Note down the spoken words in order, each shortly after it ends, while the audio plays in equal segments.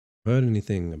Heard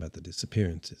anything about the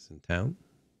disappearances in town?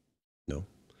 No.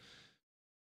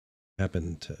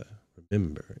 Happen to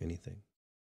remember anything?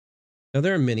 Now,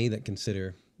 there are many that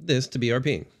consider this to be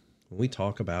RPing when we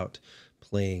talk about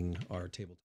playing our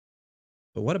tabletop.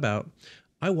 But what about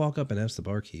I walk up and ask the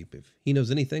barkeep if he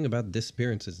knows anything about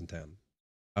disappearances in town?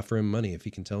 Offer him money if he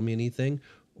can tell me anything,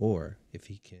 or if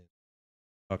he can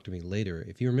talk to me later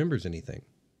if he remembers anything.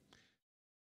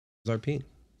 It's RPing.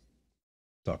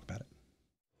 Talk about it.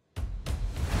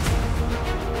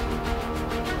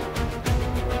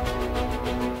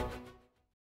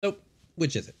 So,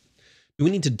 which is it? Do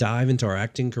we need to dive into our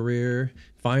acting career,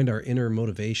 find our inner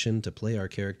motivation to play our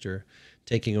character,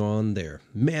 taking on their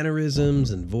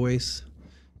mannerisms and voice,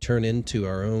 turn into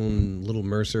our own little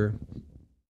Mercer?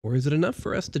 Or is it enough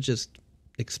for us to just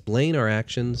explain our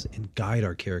actions and guide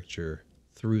our character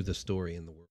through the story in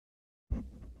the world?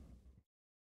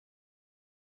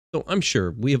 So I'm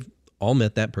sure we have all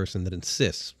met that person that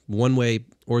insists one way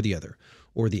or the other,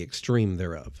 or the extreme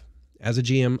thereof. As a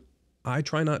GM, I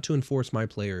try not to enforce my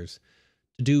players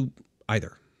to do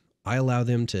either. I allow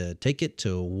them to take it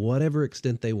to whatever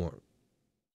extent they want,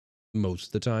 most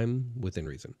of the time within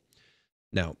reason.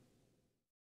 Now,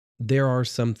 there are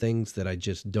some things that I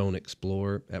just don't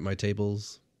explore at my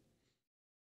tables.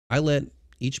 I let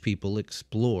each people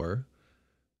explore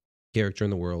character in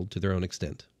the world to their own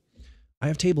extent. I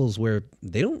have tables where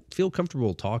they don't feel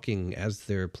comfortable talking as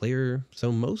their player,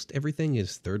 so most everything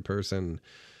is third person,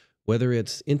 whether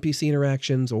it's NPC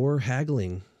interactions or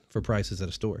haggling for prices at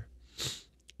a store.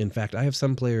 In fact, I have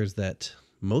some players that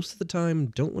most of the time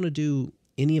don't want to do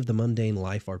any of the mundane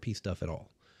life RP stuff at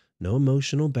all. No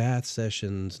emotional bath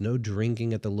sessions, no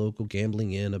drinking at the local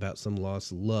gambling inn about some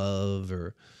lost love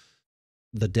or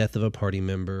the death of a party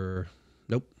member.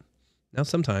 Nope. Now,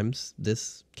 sometimes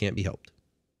this can't be helped,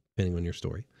 depending on your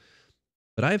story.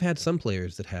 But I've had some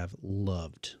players that have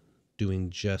loved doing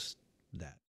just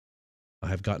that. I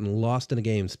have gotten lost in a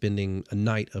game spending a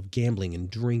night of gambling and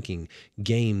drinking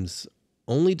games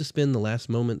only to spend the last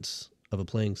moments of a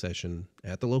playing session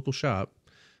at the local shop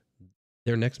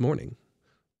their next morning,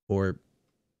 or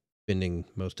spending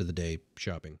most of the day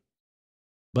shopping.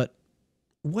 But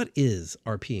what is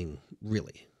RPing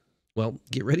really? Well,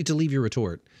 get ready to leave your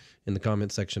retort in the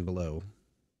comment section below.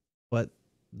 But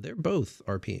they're both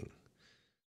RPing.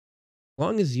 As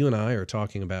long as you and I are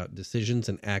talking about decisions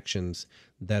and actions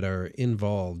that are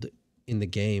involved in the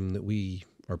game that we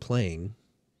are playing,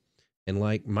 and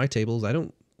like my tables, I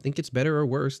don't think it's better or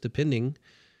worse depending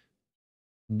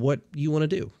what you want to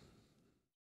do.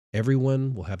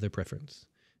 Everyone will have their preference,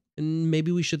 and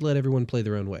maybe we should let everyone play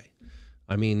their own way.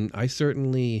 I mean, I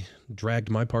certainly dragged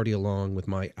my party along with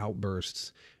my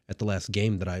outbursts at the last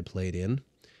game that I played in,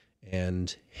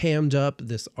 and hammed up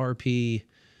this RP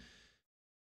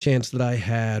chance that I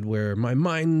had where my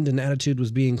mind and attitude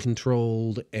was being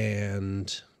controlled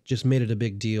and just made it a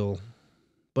big deal.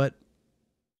 But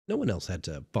no one else had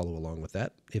to follow along with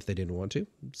that if they didn't want to.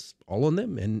 It's all on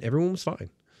them, and everyone was fine.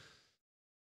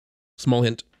 Small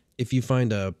hint, if you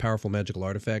find a powerful magical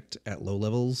artifact at low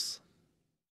levels,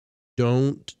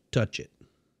 don't touch it.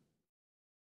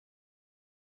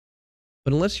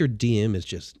 But unless your DM is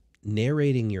just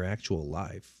narrating your actual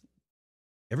life,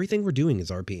 everything we're doing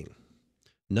is RPing.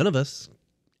 None of us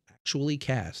actually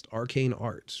cast arcane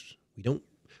arts. We don't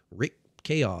rip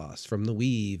chaos from the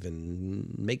weave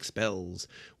and make spells.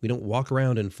 We don't walk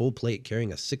around in full plate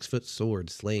carrying a 6-foot sword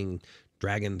slaying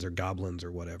dragons or goblins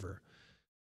or whatever.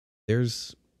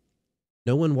 There's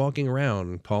no one walking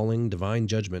around calling divine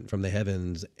judgment from the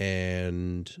heavens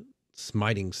and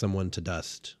smiting someone to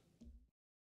dust.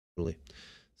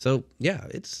 So yeah,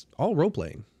 it's all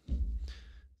role-playing.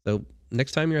 So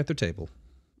next time you're at their table,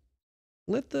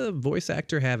 let the voice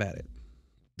actor have at it.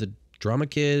 The drama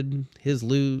kid, his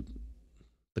loot,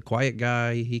 the quiet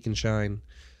guy, he can shine.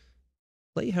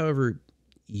 Play however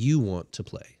you want to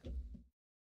play.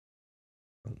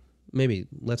 Maybe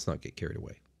let's not get carried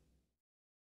away.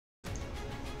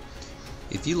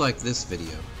 If you like this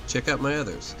video, check out my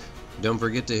others. Don't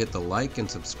forget to hit the like and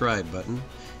subscribe button.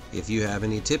 If you have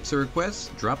any tips or requests,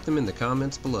 drop them in the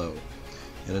comments below.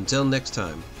 And until next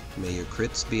time, may your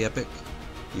crits be epic,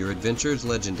 your adventures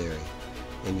legendary,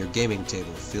 and your gaming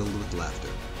table filled with laughter.